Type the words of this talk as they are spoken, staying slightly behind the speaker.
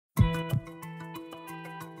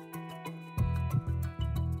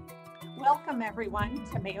Welcome everyone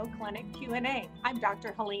to Mayo Clinic Q&A. I'm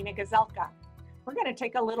Dr. Helena Gazelka. We're going to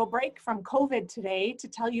take a little break from COVID today to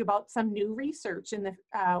tell you about some new research in the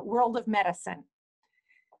world of medicine.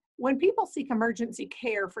 When people seek emergency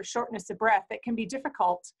care for shortness of breath, it can be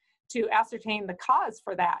difficult to ascertain the cause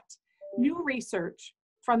for that. New research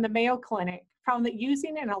from the Mayo Clinic found that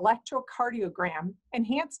using an electrocardiogram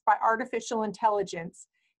enhanced by artificial intelligence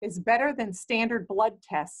is better than standard blood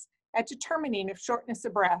tests at determining if shortness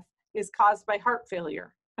of breath is caused by heart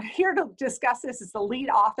failure. Here to discuss this is the lead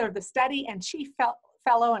author of the study and chief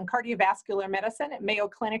fellow in cardiovascular medicine at Mayo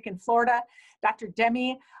Clinic in Florida, Dr.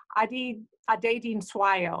 Demilade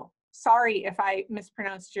Adedinsewo. Sorry if I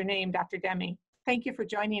mispronounced your name, Dr. Demi. Thank you for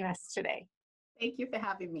joining us today. Thank you for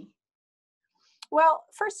having me. Well,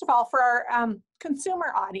 first of all, for our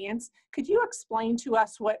consumer audience, could you explain to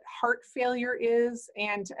us what heart failure is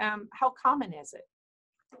and how common is it?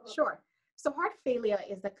 Sure. So heart failure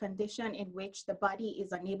is a condition in which the body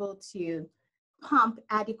is unable to pump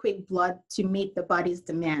adequate blood to meet the body's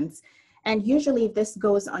demands. And usually if this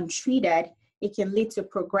goes untreated, it can lead to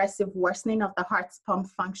progressive worsening of the heart's pump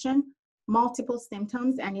function, multiple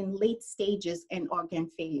symptoms, and in late stages, an organ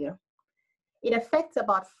failure. It affects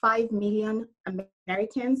about 5 million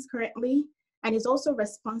Americans currently, and is also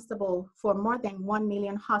responsible for more than 1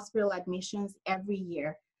 million hospital admissions every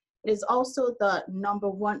year. It is also the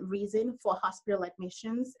 #1 reason for hospital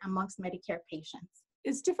admissions amongst Medicare patients.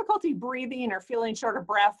 Is difficulty breathing or feeling short of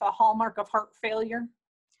breath a hallmark of heart failure?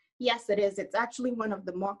 Yes, it is. It's actually one of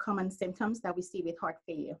the more common symptoms that we see with heart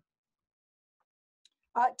failure.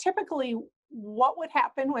 Typically, what would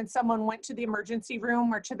happen when someone went to the emergency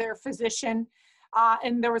room or to their physician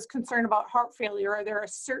and there was concern about heart failure? Are there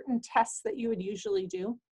certain tests that you would usually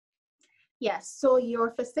do? Yes, so your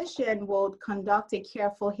physician will conduct a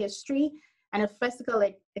careful history and a physical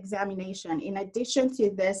examination. In addition to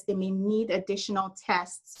this, they may need additional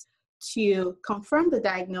tests to confirm the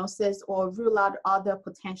diagnosis or rule out other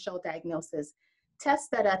potential diagnoses. Tests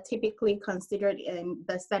that are typically considered in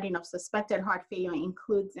the setting of suspected heart failure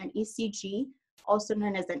includes an ECG, also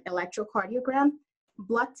known as an electrocardiogram,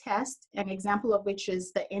 blood test, an example of which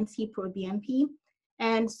is the NT-proBNP,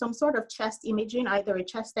 and some sort of chest imaging, either a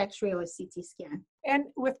chest x-ray or a CT scan. And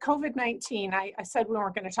with COVID-19, I said we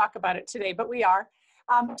weren't going to talk about it today, but we are.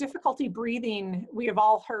 Difficulty breathing, we have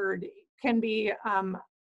all heard, can be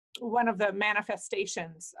one of the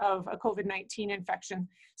manifestations of a COVID-19 infection.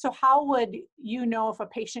 So how would you know if a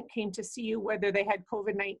patient came to see you, whether they had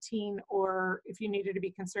COVID-19 or if you needed to be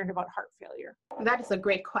concerned about heart failure? That is a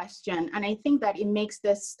great question. And I think that it makes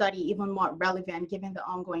this study even more relevant given the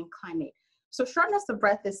ongoing climate. So shortness of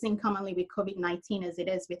breath is seen commonly with COVID-19 as it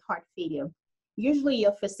is with heart failure. Usually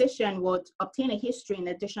your physician would obtain a history in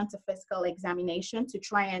addition to physical examination to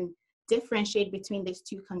try and differentiate between these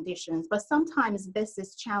two conditions. But sometimes this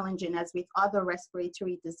is challenging, as with other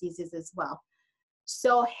respiratory diseases as well.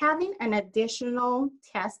 So having an additional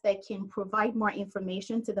test that can provide more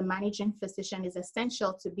information to the managing physician is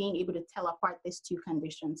essential to being able to tell apart these two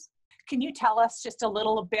conditions. Can you tell us just a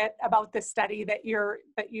little bit about the study that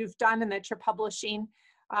you've done and that you're publishing?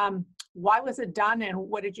 Why was it done and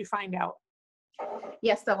what did you find out?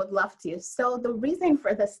 Yes, I would love to. So the reason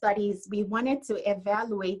for the study is we wanted to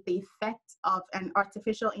evaluate the effect of an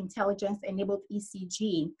artificial intelligence-enabled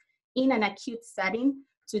ECG in an acute setting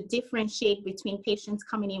to differentiate between patients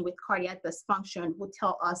coming in with cardiac dysfunction who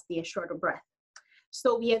tell us they are short of breath.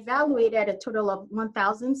 So we evaluated a total of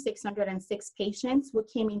 1,606 patients who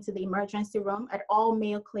came into the emergency room at all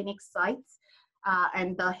Mayo Clinic sites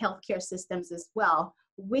and the healthcare systems as well,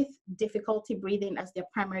 with difficulty breathing as their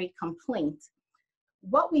primary complaint.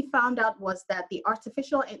 What we found out was that the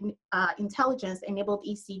artificial intelligence-enabled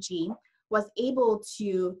ECG was able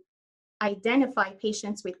to identify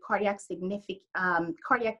patients with cardiac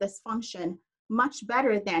dysfunction much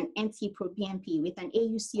better than NT-proBNP, with an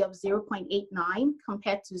AUC of 0.89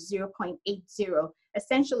 compared to 0.80,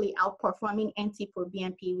 essentially outperforming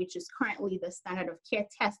NT-proBNP, which is currently the standard of care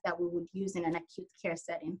test that we would use in an acute care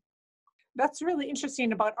setting. That's really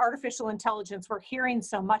interesting about artificial intelligence. We're hearing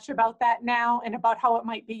so much about that now and about how it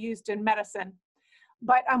might be used in medicine.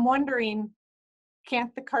 But I'm wondering,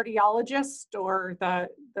 can't the cardiologist or the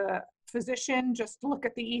physician just look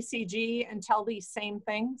at the ECG and tell these same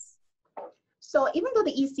things? So even though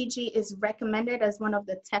the ECG is recommended as one of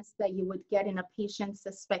the tests that you would get in a patient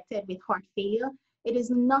suspected with heart failure, it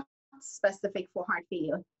is not specific for heart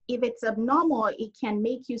failure. If it's abnormal, it can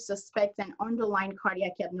make you suspect an underlying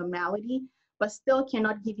cardiac abnormality, but still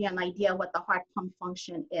cannot give you an idea what the heart pump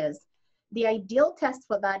function is. The ideal test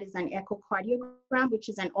for that is an echocardiogram, which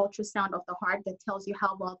is an ultrasound of the heart that tells you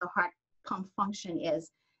how well the heart pump function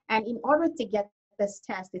is. And in order to get this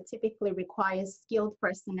test, it typically requires skilled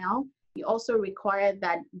personnel. You also require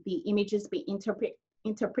that the images be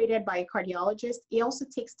interpreted by a cardiologist. It also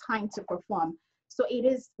takes time to perform. So it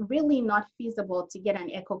is really not feasible to get an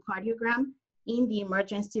echocardiogram in the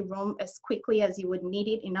emergency room as quickly as you would need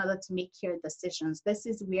it in order to make care decisions. This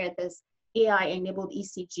is where this AI-enabled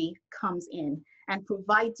ECG comes in and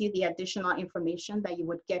provides you the additional information that you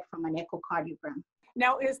would get from an echocardiogram.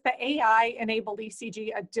 Now, is the AI-enabled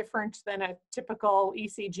ECG different than a typical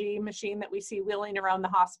ECG machine that we see wheeling around the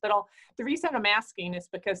hospital? The reason I'm asking is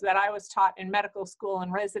because that I was taught in medical school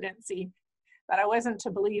and residency that I wasn't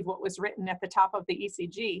to believe what was written at the top of the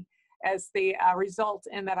ECG as the result,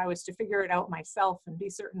 and that I was to figure it out myself and be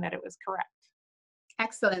certain that it was correct.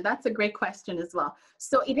 Excellent. That's a great question as well.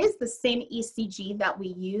 So it is the same ECG that we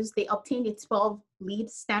use. They obtained a 12-lead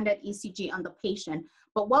standard ECG on the patient.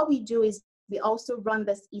 But what we do is we also run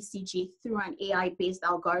this ECG through an AI-based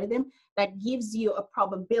algorithm that gives you a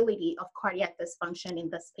probability of cardiac dysfunction in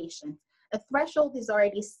this patient. A threshold is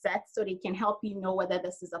already set so they can help you know whether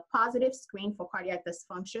this is a positive screen for cardiac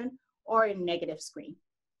dysfunction or a negative screen.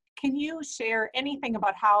 Can you share anything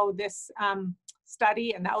about how this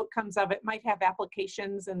study and the outcomes of it might have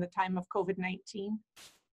applications in the time of COVID-19?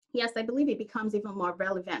 Yes, I believe it becomes even more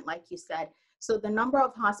relevant, like you said. So the number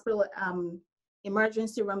of hospital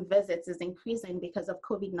emergency room visits is increasing because of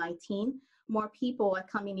COVID-19. More people are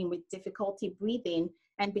coming in with difficulty breathing,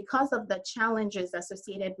 and because of the challenges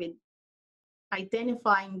associated with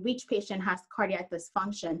identifying which patient has cardiac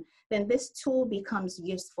dysfunction, then this tool becomes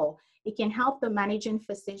useful. It can help the managing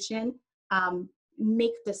physician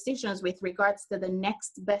make decisions with regards to the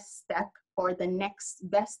next best step or the next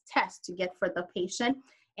best test to get for the patient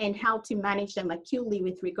and how to manage them acutely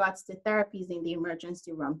with regards to therapies in the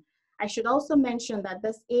emergency room. I should also mention that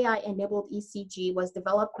this AI-enabled ECG was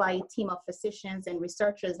developed by a team of physicians and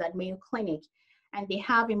researchers at Mayo Clinic, and they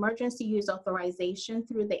have emergency use authorization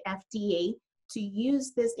through the FDA to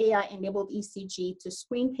use this AI-enabled ECG to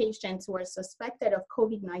screen patients who are suspected of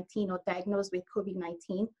COVID-19 or diagnosed with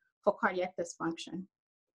COVID-19 for cardiac dysfunction.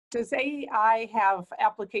 Does AI have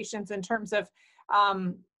applications in terms of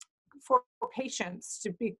for patients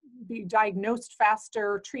to be diagnosed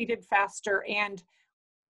faster, treated faster, and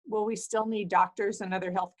will we still need doctors and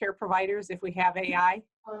other healthcare providers if we have AI?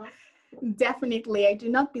 Definitely. I do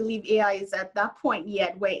not believe AI is at that point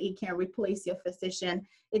yet where it can replace your physician.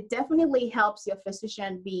 It definitely helps your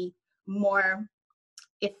physician be more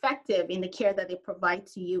effective in the care that they provide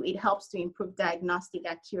to you. It helps to improve diagnostic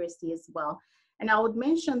accuracy as well. And I would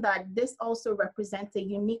mention that this also represents a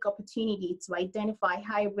unique opportunity to identify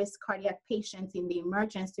high-risk cardiac patients in the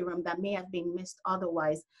emergency room that may have been missed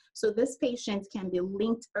otherwise. So this patient can be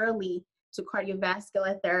linked early to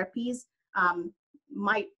cardiovascular therapies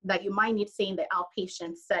that you might need, say, in the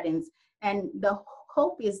outpatient settings. And the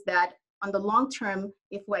hope is that on the long term,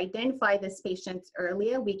 if we identify this patient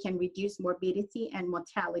earlier, we can reduce morbidity and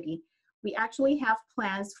mortality. We actually have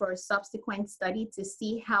plans for a subsequent study to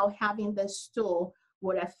see how having this tool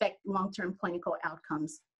would affect long-term clinical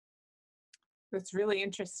outcomes. That's really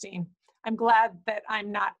interesting. I'm glad that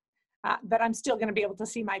I'm still going to be able to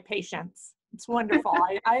see my patients. It's wonderful.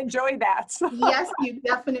 I enjoy that. Yes, you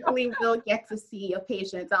definitely will get to see your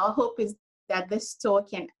patients. Our hope is that this tool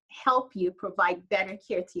can help you provide better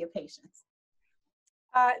care to your patients.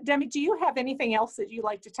 Demi, do you have anything else that you'd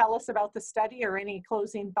like to tell us about the study or any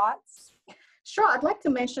closing thoughts? Sure. I'd like to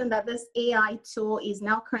mention that this AI tool is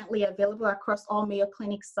now currently available across all Mayo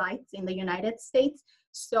Clinic sites in the United States.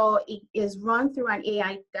 So it is run through an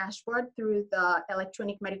AI dashboard through the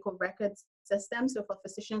electronic medical records system. So for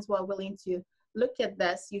physicians who are willing to look at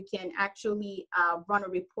this, you can actually run a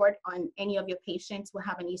report on any of your patients who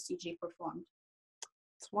have an ECG performed.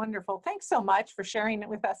 It's wonderful. Thanks so much for sharing it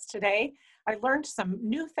with us today. I learned some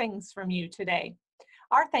new things from you today.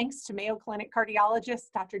 Our thanks to Mayo Clinic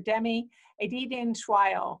cardiologist, Dr. Demilade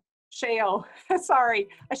Adedinsewo. Sorry,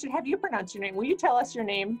 I should have you pronounce your name. Will you tell us your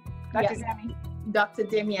name, Dr. Yes. Demi? Dr.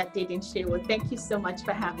 Demilade Adedinsewo. Thank you so much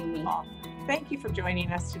for having me. Thank you for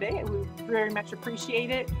joining us today. We very much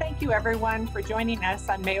appreciate it. Thank you everyone for joining us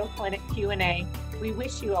on Mayo Clinic Q&A. We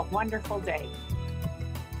wish you a wonderful day.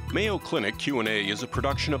 Mayo Clinic Q&A is a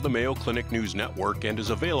production of the Mayo Clinic News Network and is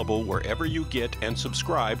available wherever you get and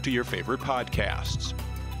subscribe to your favorite podcasts.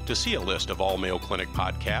 To see a list of all Mayo Clinic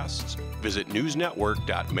podcasts, visit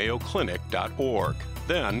newsnetwork.mayoclinic.org.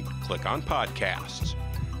 Then click on Podcasts.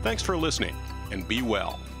 Thanks for listening, and be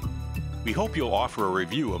well. We hope you'll offer a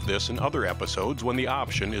review of this and other episodes when the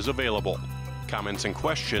option is available. Comments and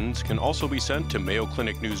questions can also be sent to Mayo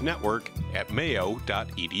Clinic News Network at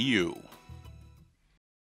mayo.edu.